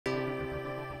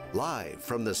Live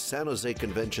from the San Jose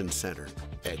Convention Center,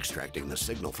 extracting the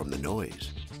signal from the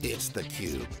noise, it's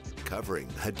theCUBE, covering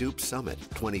Hadoop Summit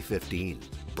 2015.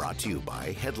 Brought to you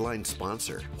by headline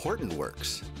sponsor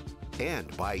Hortonworks,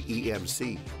 and by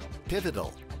EMC,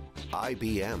 Pivotal,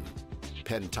 IBM,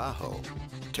 Pentaho,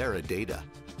 Teradata,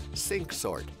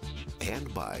 SyncSort,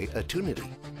 and by Attunity.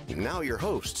 Now your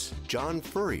hosts, John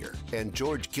Furrier and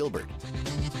George Gilbert.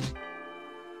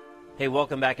 Hey,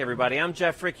 welcome back everybody. I'm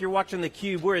Jeff Frick. You're watching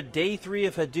theCUBE. We're at day 3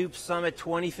 of Hadoop Summit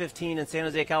 2015 in San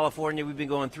Jose, California. We've been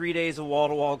going 3 days of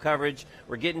wall-to-wall coverage.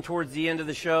 We're getting towards the end of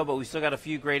the show, but we still got a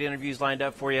few great interviews lined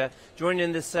up for you. Joined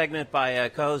in this segment by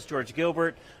co-host George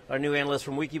Gilbert, our new analyst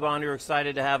from Wikibon, who we're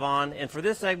excited to have on. And for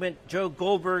this segment, Joe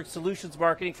Goldberg, Solutions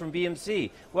Marketing from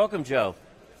BMC. Welcome, Joe.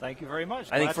 Thank you very much.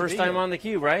 I think first time on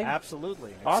theCUBE, right?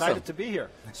 Absolutely. Awesome. Excited to be here.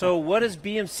 So what is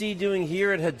BMC doing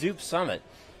here at Hadoop Summit?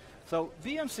 So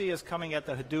BMC is coming at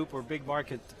the Hadoop or big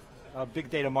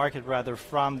data market rather,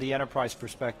 from the enterprise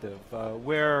perspective.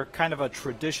 We're kind of a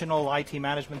traditional IT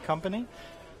management company.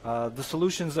 The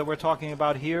solutions that we're talking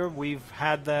about here, we've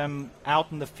had them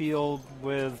out in the field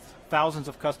with thousands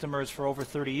of customers for over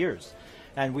 30 years.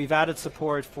 And we've added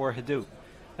support for Hadoop.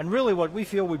 And really what we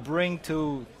feel we bring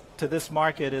to this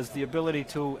market is the ability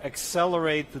to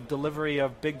accelerate the delivery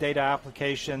of big data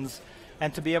applications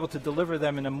and to be able to deliver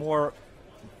them in a more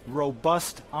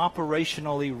robust,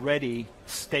 operationally ready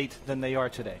state than they are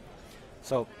today.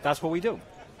 So that's what we do.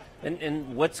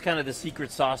 And what's kind of the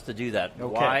secret sauce to do that?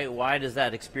 Okay. Why does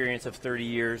that experience of 30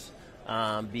 years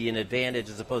be an advantage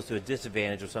as opposed to a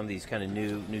disadvantage of some of these kind of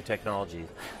new technologies?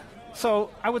 So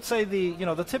I would say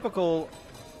the typical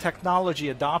technology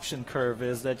adoption curve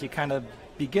is that you kind of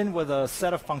begin with a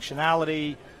set of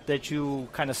functionality that you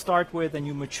kind of start with and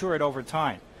you mature it over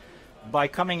time. By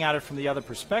coming at it from the other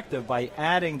perspective, by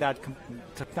adding that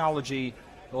technology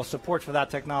or support for that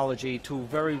technology to a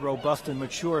very robust and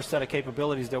mature set of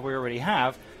capabilities that we already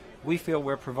have, we feel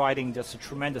we're providing just a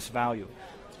tremendous value.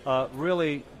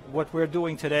 Really, what we're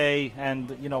doing today,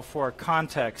 and for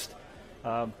context,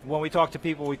 when we talk to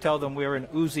people, we tell them we're an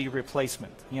Uzi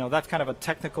replacement. That's kind of a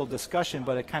technical discussion,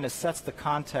 but it kind of sets the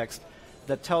context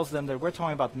that tells them that we're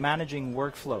talking about managing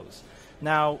workflows.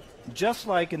 Now, just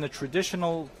like in the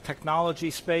traditional technology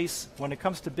space, when it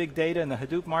comes to big data in the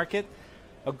Hadoop market,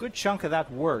 a good chunk of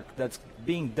that work that's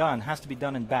being done has to be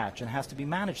done in batch and has to be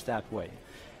managed that way.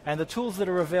 And the tools that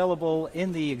are available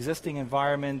in the existing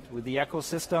environment with the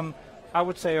ecosystem, I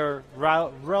would say are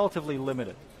relatively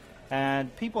limited.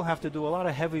 And people have to do a lot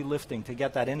of heavy lifting to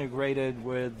get that integrated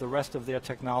with the rest of their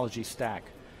technology stack.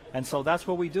 And so that's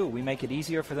what we do. We make it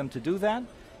easier for them to do that.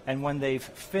 And when they've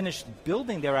finished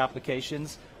building their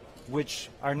applications, which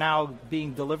are now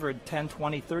being delivered 10,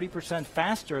 20, 30%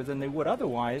 faster than they would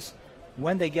otherwise,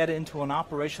 when they get into an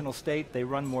operational state, they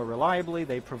run more reliably,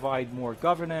 they provide more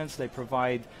governance, they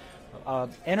provide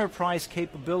enterprise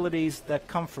capabilities that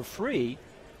come for free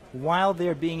while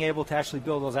they're being able to actually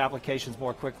build those applications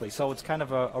more quickly. So it's kind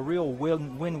of a real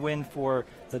win-win for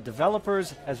the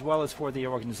developers as well as for the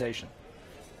organization.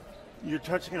 You're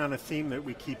touching on a theme that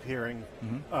we keep hearing,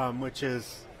 which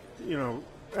is,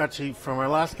 actually from our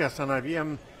last guest on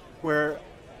IBM, where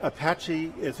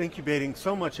Apache is incubating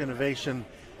so much innovation,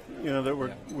 that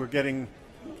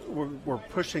we're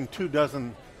pushing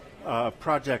 24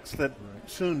 projects that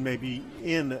soon may be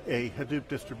in a Hadoop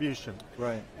distribution.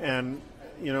 Right. And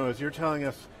as you're telling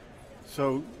us,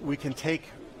 so we can take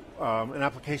an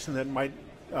application that might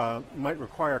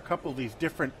require a couple of these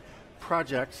different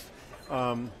projects.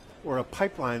 Or a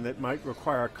pipeline that might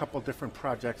require a couple different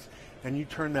projects, and you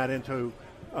turn that into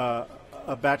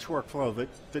a batch workflow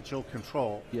that you'll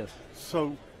control. Yes.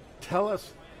 So tell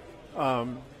us,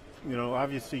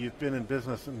 obviously you've been in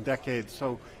business in decades,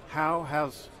 so how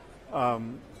has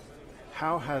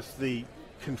the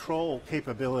control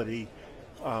capability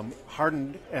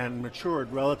hardened and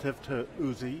matured relative to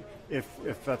Uzi,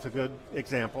 if that's a good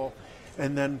example,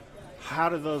 and then how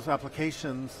do those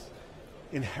applications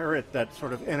inherit that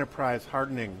sort of enterprise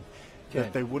hardening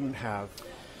that they wouldn't have?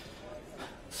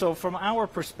 So from our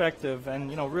perspective, and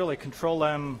really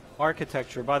Control-M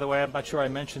architecture, by the way, I'm not sure I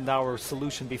mentioned our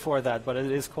solution before that, but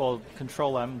it is called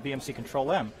Control-M, BMC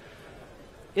Control-M.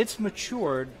 It's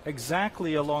matured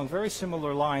exactly along very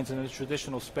similar lines in the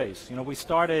traditional space. We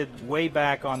started way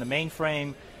back on the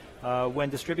mainframe. When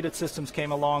distributed systems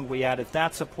came along, we added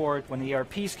that support. When the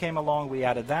ERPs came along, we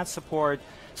added that support.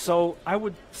 So I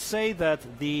would say that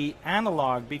the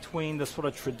analog between the sort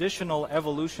of traditional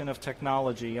evolution of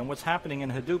technology and what's happening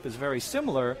in Hadoop is very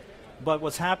similar, but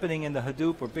what's happening in the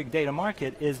Hadoop or big data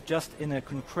market is just in an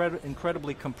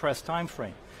incredibly compressed time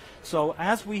frame. So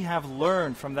as we have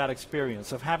learned from that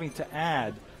experience of having to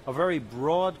add a very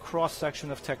broad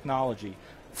cross-section of technology,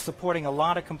 supporting a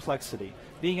lot of complexity,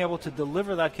 being able to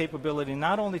deliver that capability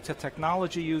not only to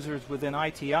technology users within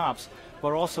IT ops,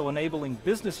 but also enabling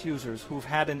business users who've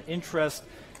had an interest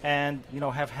and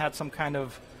have had some kind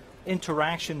of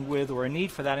interaction with, or a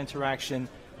need for that interaction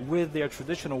with their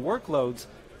traditional workloads,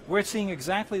 we're seeing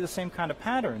exactly the same kind of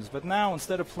patterns. But now,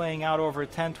 instead of playing out over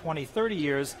 10, 20, 30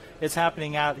 years, it's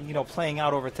happening out, playing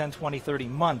out over 10, 20, 30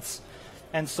 months.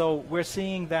 And so we're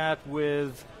seeing that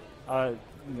with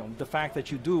the fact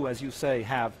that you do, as you say,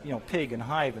 have Pig and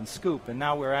Hive and Scoop, and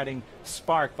now we're adding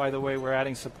Spark. By the way, we're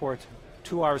adding support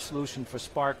to our solution for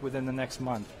Spark within the next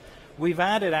month. We've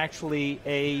added actually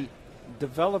a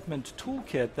development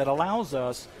toolkit that allows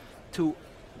us to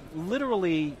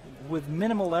literally, with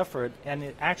minimal effort, and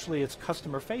it's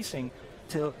customer facing,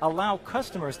 to allow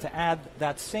customers to add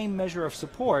that same measure of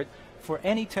support for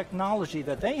any technology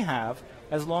that they have,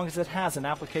 as long as it has an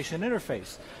application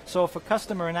interface. So if a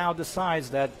customer now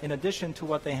decides that in addition to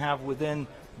what they have within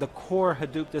the core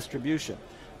Hadoop distribution,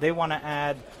 they want to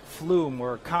add Flume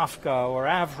or Kafka or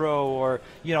Avro or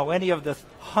any of the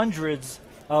hundreds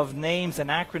of names and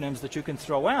acronyms that you can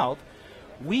throw out,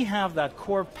 we have that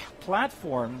core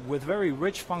platform with very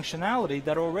rich functionality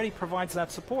that already provides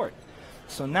that support.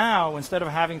 So now, instead of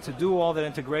having to do all that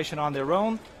integration on their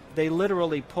own, they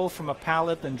literally pull from a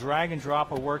palette and drag and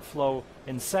drop a workflow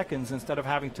in seconds instead of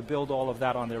having to build all of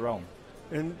that on their own.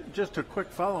 And just a quick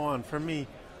follow-on from me,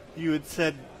 you had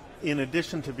said in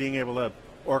addition to being able to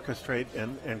orchestrate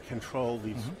and control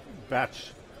these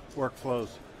batch workflows,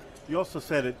 you also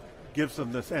said it gives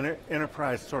them this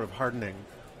enterprise sort of hardening.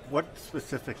 What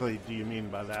specifically do you mean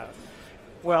by that?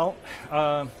 Well,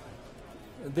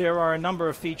 there are a number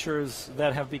of features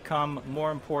that have become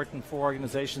more important for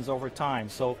organizations over time.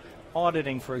 So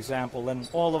auditing, for example, and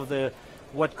all of the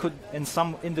what could in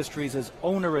some industries is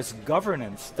onerous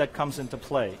governance that comes into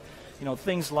play.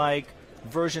 Things like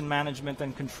version management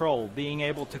and control, being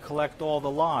able to collect all the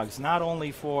logs, not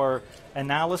only for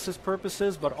analysis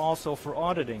purposes, but also for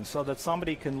auditing, so that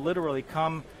somebody can literally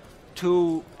come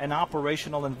to an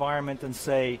operational environment and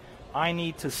say, I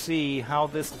need to see how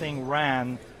this thing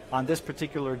ran on this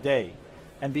particular day,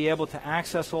 and be able to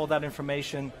access all that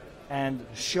information and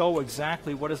show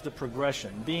exactly what is the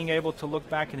progression, being able to look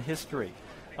back in history,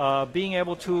 being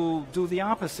able to do the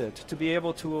opposite, to be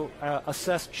able to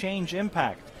assess change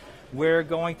impact. We're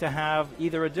going to have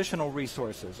either additional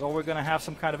resources, or we're going to have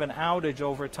some kind of an outage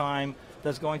over time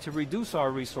that's going to reduce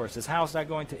our resources. How is that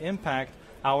going to impact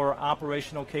our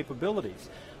operational capabilities?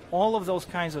 All of those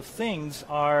kinds of things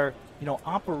are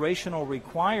operational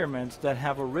requirements that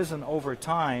have arisen over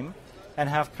time and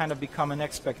have kind of become an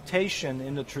expectation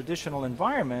in the traditional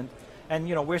environment, and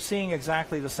we're seeing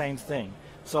exactly the same thing.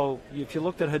 So if you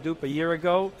looked at Hadoop a year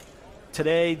ago,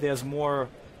 today there's more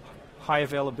high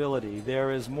availability,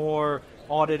 there is more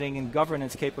auditing and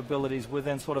governance capabilities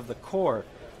within sort of the core,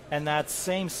 and that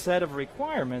same set of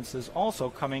requirements is also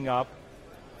coming up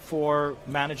for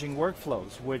managing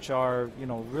workflows, which are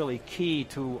really key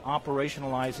to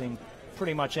operationalizing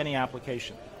pretty much any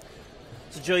application.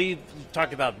 So Joe, you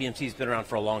talked about BMC's been around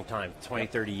for a long time, 20,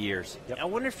 30 years. Yep. I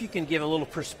wonder if you can give a little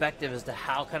perspective as to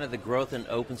how kind of the growth in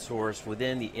open source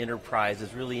within the enterprise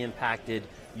has really impacted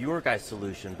your guys'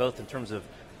 solution, both in terms of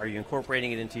are you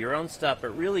incorporating it into your own stuff,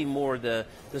 but really more the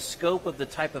scope of the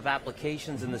type of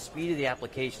applications and the speed of the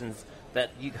applications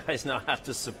that you guys now have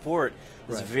to support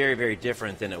is right. Very, very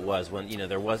different than it was when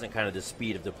there wasn't kind of the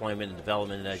speed of deployment and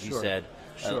development, and as you said,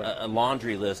 a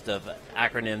laundry list of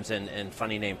acronyms and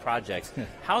funny name projects.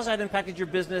 How has that impacted your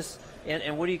business,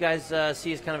 and what do you guys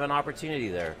see as kind of an opportunity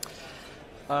there?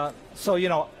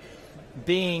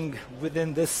 Being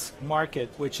within this market,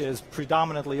 which is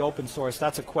predominantly open source,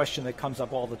 that's a question that comes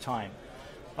up all the time.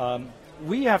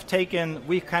 We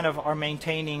kind of are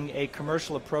maintaining a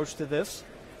commercial approach to this,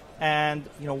 and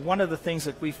one of the things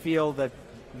that we feel that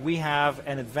we have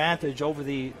an advantage over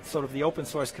the sort of the open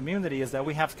source community is that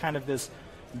we have kind of this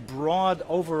broad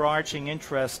overarching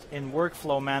interest in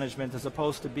workflow management as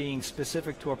opposed to being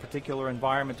specific to a particular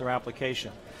environment or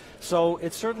application. So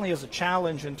it certainly is a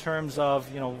challenge in terms of,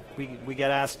 we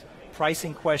get asked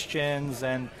pricing questions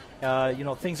and,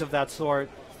 things of that sort,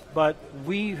 but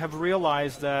we have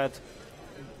realized that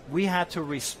we had to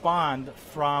respond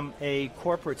from a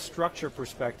corporate structure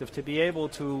perspective to be able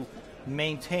to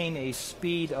maintain a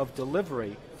speed of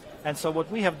delivery. And so what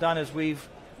we have done is we've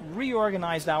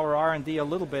reorganized our R&D a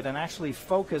little bit and actually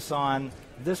focus on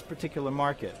this particular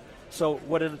market. So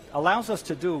what it allows us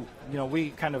to do, we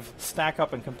kind of stack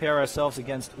up and compare ourselves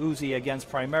against Uzi, against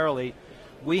primarily.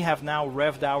 We have now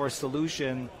revved our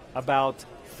solution about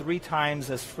 3 times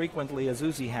as frequently as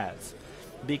Uzi has,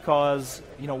 because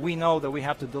we know that we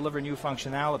have to deliver new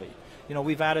functionality.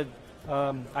 We've added.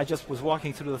 I just was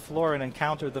walking through the floor and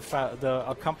encountered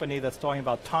a company that's talking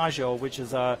about Tajo, which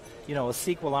is a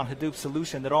SQL on Hadoop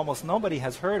solution that almost nobody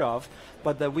has heard of,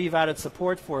 but that we've added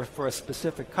support for a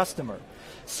specific customer.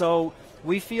 So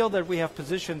we feel that we have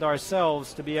positioned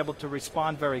ourselves to be able to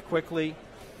respond very quickly.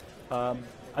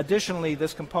 Additionally,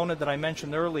 this component that I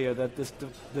mentioned earlier, that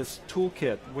this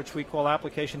toolkit, which we call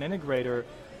Application Integrator,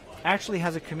 actually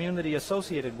has a community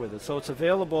associated with it. So it's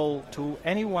available to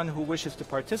anyone who wishes to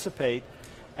participate,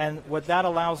 and what that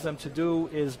allows them to do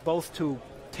is both to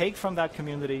take from that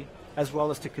community as well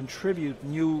as to contribute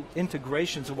new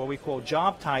integrations of what we call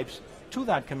job types to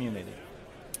that community.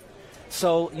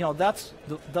 So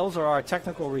those are our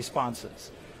technical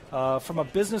responses. From a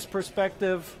business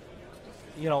perspective,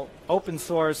 open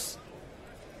source,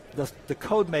 the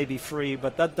code may be free,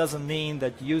 but that doesn't mean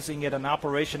that using it and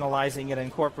operationalizing it and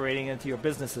incorporating it into your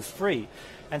business is free.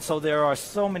 And so there are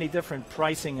so many different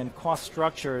pricing and cost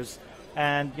structures,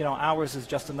 and ours is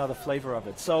just another flavor of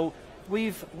it. So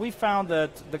we've found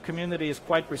that the community is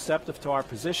quite receptive to our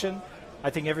position. I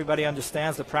think everybody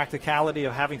understands the practicality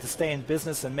of having to stay in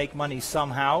business and make money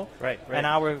somehow. Right. And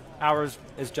ours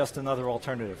is just another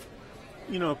alternative.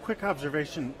 A quick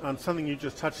observation on something you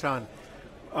just touched on.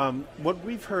 What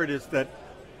we've heard is that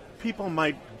people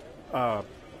might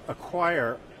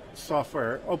acquire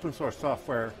software, open source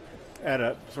software, at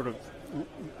a sort of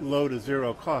low to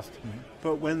zero cost,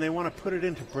 but when they want to put it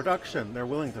into production, they're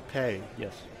willing to pay.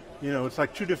 Yes. It's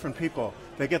like 2 different people.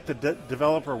 They get the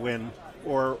developer win,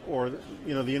 or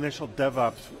the initial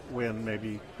DevOps win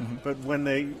maybe, but when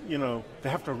they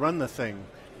have to run the thing.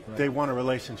 Right. They want a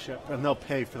relationship, and they'll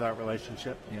pay for that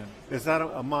relationship. Yeah. Is that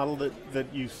a model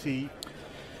that you see?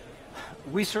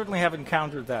 We certainly have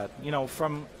encountered that.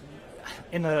 From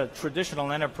in a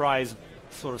traditional enterprise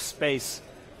sort of space,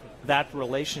 that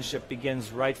relationship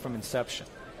begins right from inception.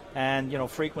 And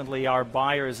frequently our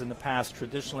buyers in the past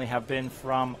traditionally have been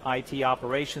from IT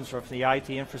operations or from the IT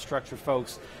infrastructure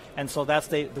folks, and so that's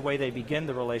the way they begin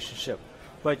the relationship.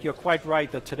 But you're quite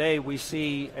right that today we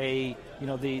see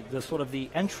the sort of the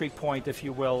entry point, if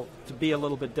you will, to be a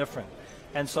little bit different.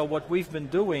 And so what we've been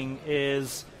doing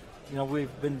is,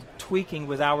 we've been tweaking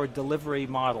with our delivery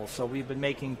model. So we've been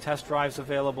making test drives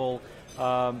available.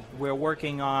 We're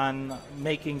working on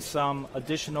making some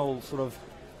additional sort of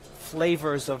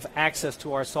flavors of access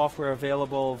to our software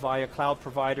available via cloud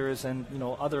providers and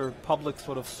other public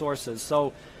sort of sources.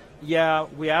 So yeah,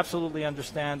 we absolutely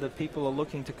understand that people are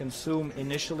looking to consume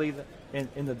initially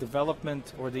in the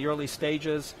development or the early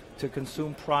stages to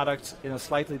consume products in a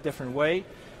slightly different way.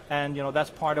 And that's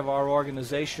part of our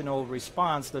organizational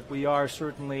response, that we are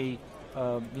certainly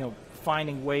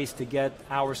finding ways to get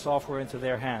our software into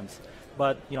their hands.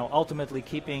 But ultimately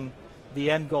keeping the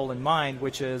end goal in mind,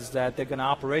 which is that they're going to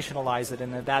operationalize it,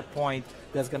 and at that point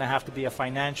there's going to have to be a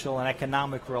financial and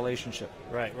economic relationship.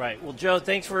 Right. Well, Joe,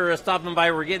 thanks for stopping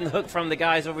by. We're getting the hook from the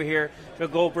guys over here. Joe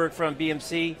Goldberg from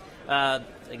BMC.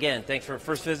 Again, thanks for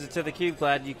first visit to theCUBE.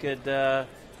 Glad you could join us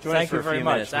for a few minutes. Thank you very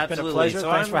much. It's Absolutely. been a pleasure.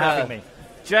 Thanks for having me.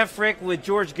 Jeff Frick with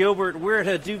George Gilbert. We're at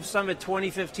Hadoop Summit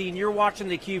 2015. You're watching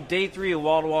theCUBE Day 3 of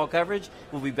wall-to-wall coverage.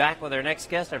 We'll be back with our next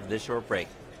guest after this short break.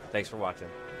 Thanks for watching.